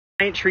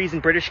Giant trees in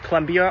British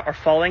Columbia are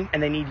falling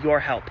and they need your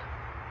help.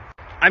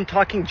 I'm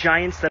talking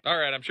giants that...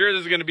 Alright, I'm sure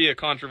this is going to be a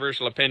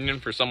controversial opinion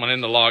for someone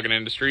in the logging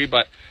industry,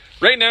 but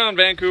right now in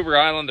Vancouver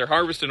Island, they're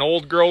harvesting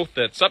old growth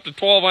that's up to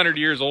 1,200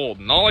 years old,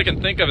 and all I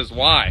can think of is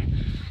why.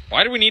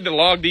 Why do we need to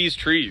log these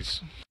trees?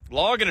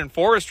 Logging and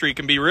forestry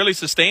can be really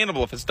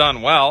sustainable if it's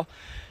done well.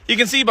 You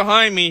can see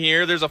behind me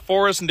here, there's a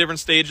forest in different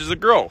stages of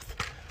growth.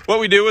 What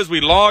we do is we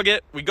log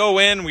it, we go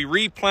in, we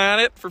replant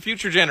it for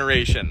future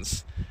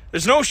generations.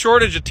 There's no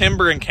shortage of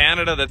timber in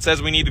Canada that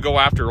says we need to go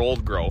after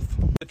old growth.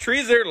 The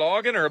trees they're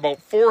logging are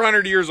about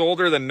 400 years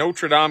older than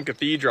Notre Dame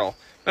Cathedral.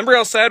 Remember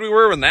how sad we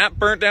were when that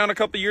burnt down a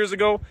couple years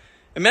ago?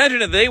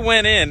 Imagine if they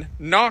went in,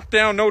 knocked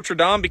down Notre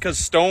Dame because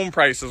stone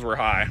prices were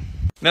high.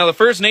 Now, the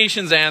First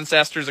Nations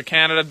ancestors of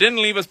Canada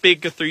didn't leave us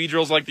big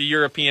cathedrals like the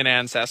European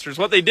ancestors.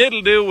 What they did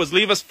do was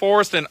leave us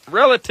forest in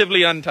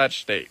relatively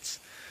untouched states.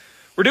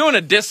 We're doing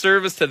a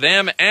disservice to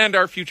them and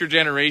our future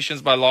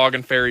generations by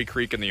logging Fairy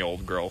Creek and the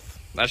old growth.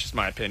 That's just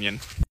my opinion.